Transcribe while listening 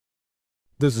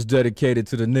This is dedicated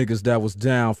to the niggas that was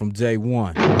down from day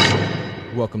one.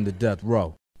 Welcome to Death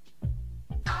Row.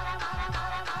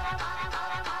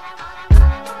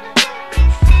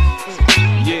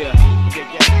 Yeah,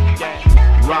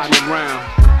 riding around,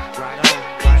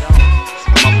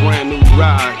 my brand new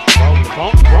ride.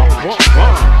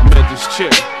 Met this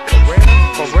chick.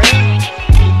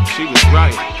 She was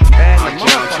right.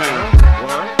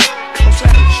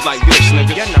 She's like this,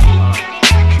 nigga.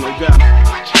 No doubt.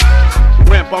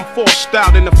 Ramp, I'm forced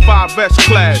out in the 5S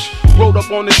class. Rolled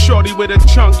up on the shorty with a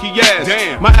chunky ass.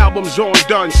 Damn. My album's on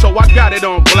done, so I got it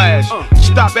on blast.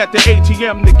 Stop at the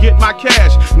ATM to get my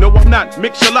cash. No, I'm not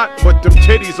mix a lot, but them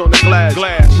titties on the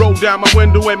glass. Rolled down my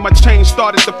window and my chain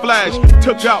started to flash.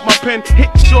 Took out my pen, hit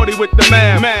shorty with the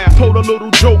math. Told a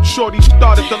little joke, shorty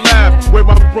started to laugh. Where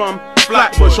I'm from,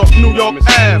 Flatbush off New York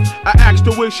Ave. I asked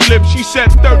her where she lived, she said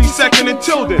 32nd and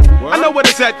Tilden. I know where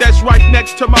it's at, that's right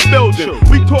next to my building.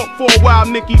 We talked for a while,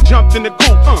 Nikki jumped in the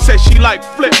coupe. Said she like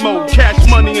flip mode, Cash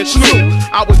Money and Snoop.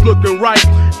 I was looking right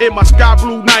in my sky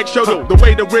blue Nike shirt. The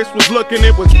way the wrist was looking,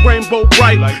 it was rainbow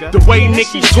bright. The way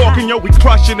Nikki's talking, yo, we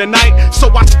crushing the night. So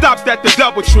I stopped at the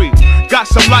Doubletree. Got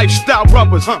some lifestyle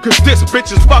rubbers, cause this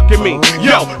bitch is fucking me.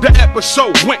 Yo, the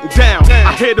episode went down.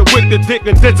 I hit her with the dick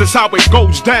and this is how it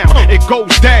goes down. It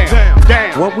goes down.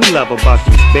 What we love about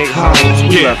these big hoes,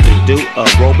 we love to do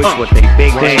aerobics with they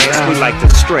big ass. We like to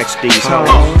stretch these hoes,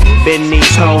 bend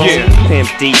these hoes, pimp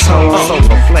these hoes,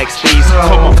 solar flex these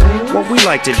hoes. What we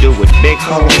like to do with big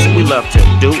hoes, we love to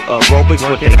do aerobics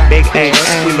with they big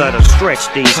ass. We love to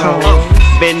stretch these hoes,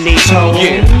 bend these hoes,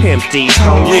 pimp these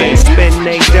hoes, and spin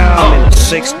they dime in a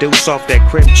 6 deuce off that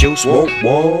crib juice. Whoa,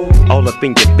 whoa, all up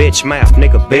in your bitch mouth,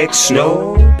 nigga. Big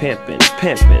Snoop, pimpin',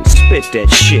 spit that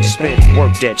shit.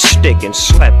 Work that stick and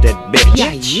slap that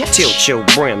bitch. Tilt your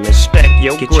brim and stack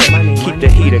your grip. Keep the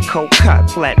heater cold hot,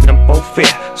 platinum both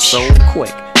fit. So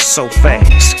quick, so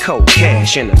fast, cold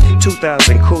cash in a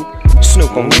 2000 coupe.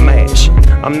 Snoop on the mash,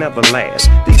 I'm never last.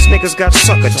 These niggas got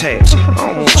sucker tags. I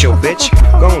don't want your bitch,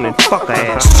 go on and fuck her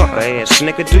ass, sucker ass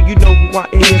nigga. Do you know who I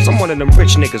is? I'm one of them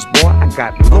rich niggas, boy. I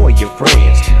got loyal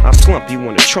friends. I'll slump you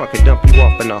in the trunk and dump you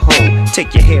off in a hole.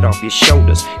 Take your head off your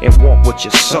shoulders and walk with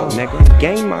your soul, nigga.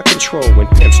 Gain my control when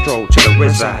pimp stroll to the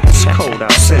reside. It's cold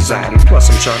outside, and plus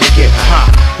I'm trying to get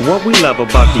hot. What we love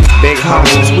about these big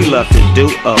hoes, we love to do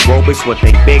aerobics with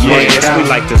they big ass. We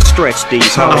like to stretch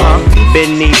these hoes,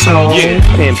 bend these hoes,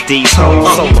 pimp these hoes,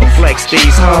 solar flex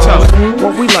these hoes.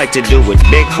 What we like to do with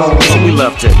big hoes, we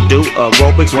love to do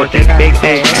aerobics with they big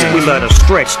ass. We love to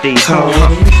stretch these hoes,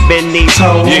 bend these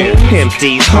hoes, pimp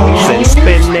these hoes, and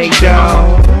spin they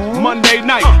down. Monday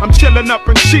night, I'm chillin' up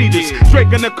in Cheetahs,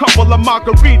 drinking a couple of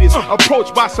margaritas.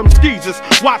 Approached by some skeezers,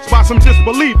 watched by some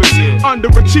disbelievers.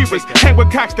 Underachievers, hang with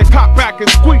cats that cock back and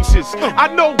squeezes. I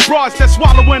know broads that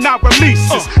swallowing out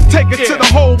releases. Take it to the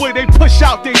hole where they push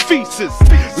out their feces.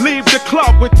 Leave the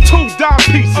club with 2 dime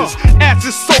pieces. Ass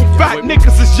is so fat,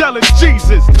 niggas is yelling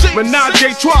Jesus. Menage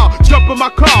a trois, jump in my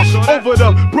car over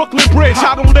the Brooklyn Bridge.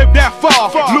 I don't live that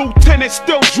far. Lieutenant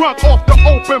still drunk off the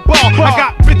open bar. I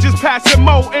got bitches passing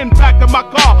mo in back of my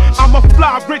car. I'm a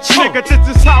fly rich nigga,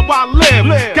 this is how I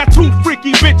live. Got 2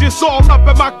 freaky bitches all up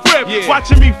in my crib,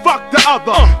 watching me fuck the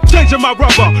other. Changing my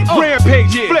rubber,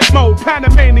 Rampage, flip mode,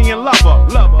 Panamanian lover.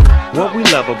 What we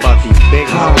love about these big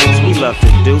hoes, we love to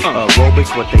do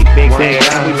aerobics with they big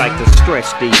ass. We like to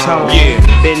stretch these hoes,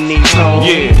 bend these hoes,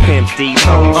 pimp these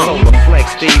hoes, solar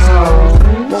flex these hoes.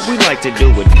 What we like to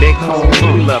do with big hoes,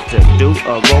 we love to do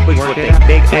aerobics with they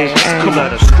big ass. We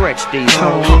love to stretch these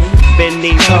hoes, bend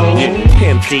these hoes,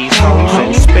 pimp these hoes,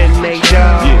 and spin they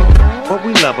down. What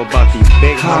we love about these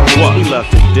big hoes, we love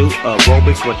to do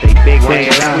aerobics with they big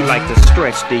ass. We like to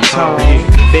stretch these hoes,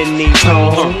 bend these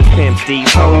hoes, pimp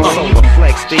these hoes, solar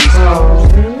flex these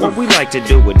hoes. What we like to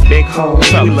do with big hoes,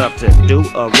 we love to do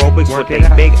aerobics with they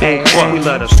big ass. We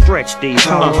love to stretch these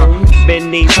hoes,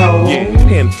 bend these hoes,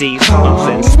 pimp these hoes,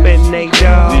 and spin they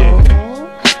down.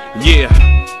 Yeah,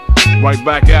 right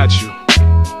back at you.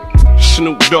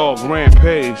 Snoop Dogg,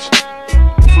 Rampage,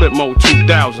 Flip Mode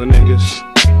 2000 niggas.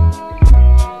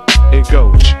 It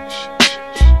goes.